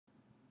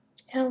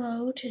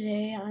Hello,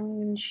 today I'm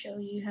going to show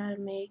you how to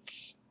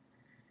make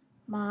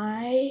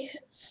my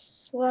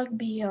slug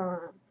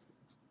beyond.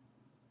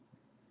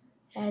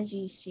 As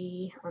you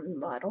see on the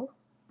bottle,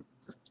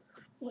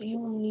 what you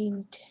will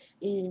need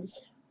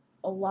is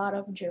a lot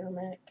of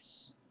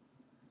Germex,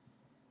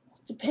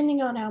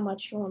 depending on how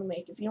much you want to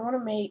make. If you want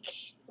to make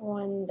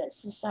one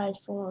that's the size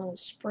for one of the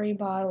spray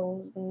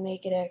bottles and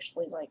make it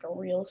actually like a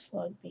real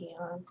slug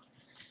beyond,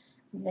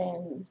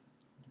 then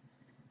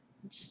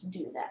just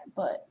do that.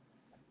 But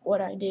what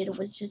I did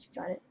was just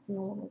got it in a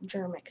little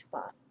Germex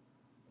bottle.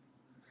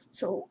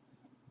 So,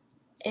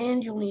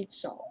 and you'll need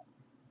salt.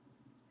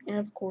 And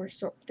of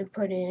course to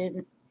put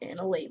in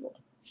a label.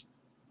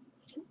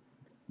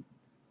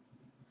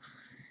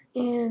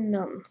 And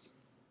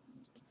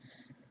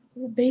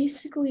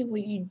basically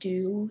what you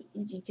do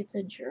is you get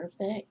the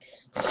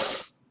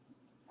Germ-X.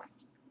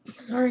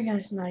 Sorry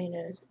guys, snotty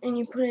nose. And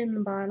you put it in the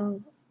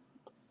bottle,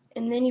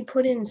 and then you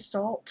put in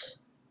salt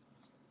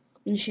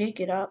and shake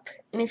it up.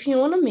 And if you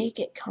want to make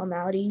it come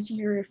out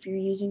easier, if you're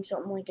using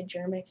something like a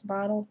Germ-X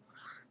bottle,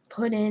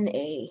 put in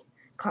a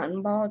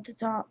cotton ball at the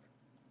top.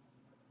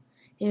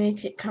 It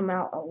makes it come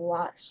out a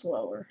lot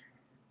slower,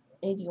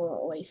 and you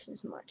won't waste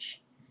as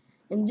much.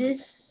 And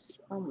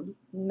this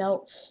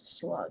melts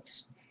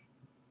slugs.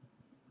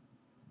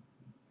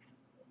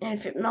 And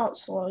if it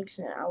melts slugs,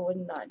 then I would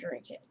not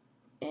drink it.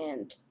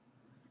 And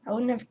I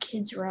wouldn't have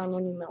kids around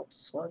when you melt the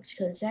slugs,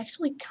 because it's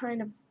actually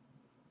kind of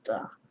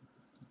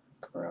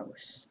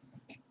gross.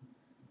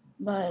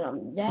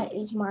 But that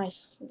is my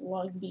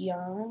slug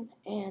beyond,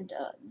 and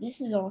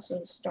this is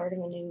also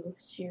starting a new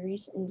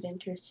series,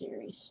 Inventor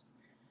series.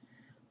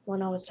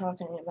 When I was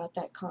talking about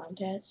that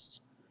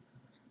contest,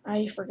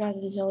 I forgot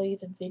to tell you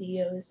the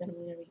videos that I'm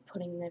going to be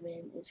putting them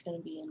in is going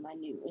to be in my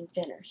new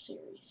Inventor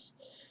series.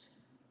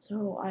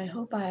 So I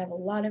hope I have a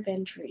lot of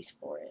entries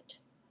for it.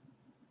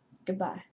 Goodbye.